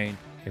mind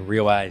and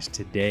realize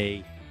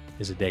today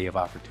is a day of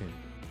opportunity.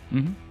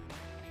 Mm-hmm.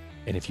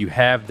 And if you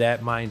have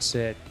that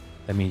mindset,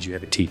 that means you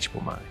have a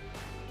teachable mind.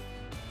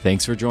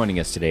 Thanks for joining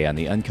us today on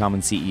the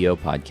Uncommon CEO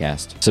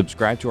podcast.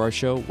 Subscribe to our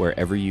show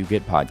wherever you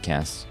get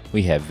podcasts.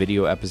 We have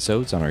video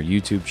episodes on our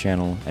YouTube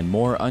channel and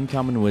more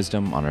uncommon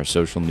wisdom on our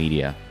social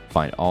media.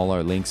 Find all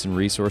our links and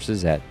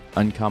resources at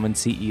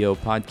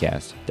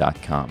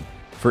uncommonceopodcast.com.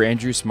 For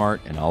Andrew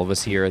Smart and all of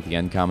us here at the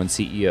Uncommon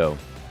CEO,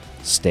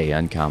 stay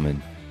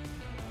uncommon.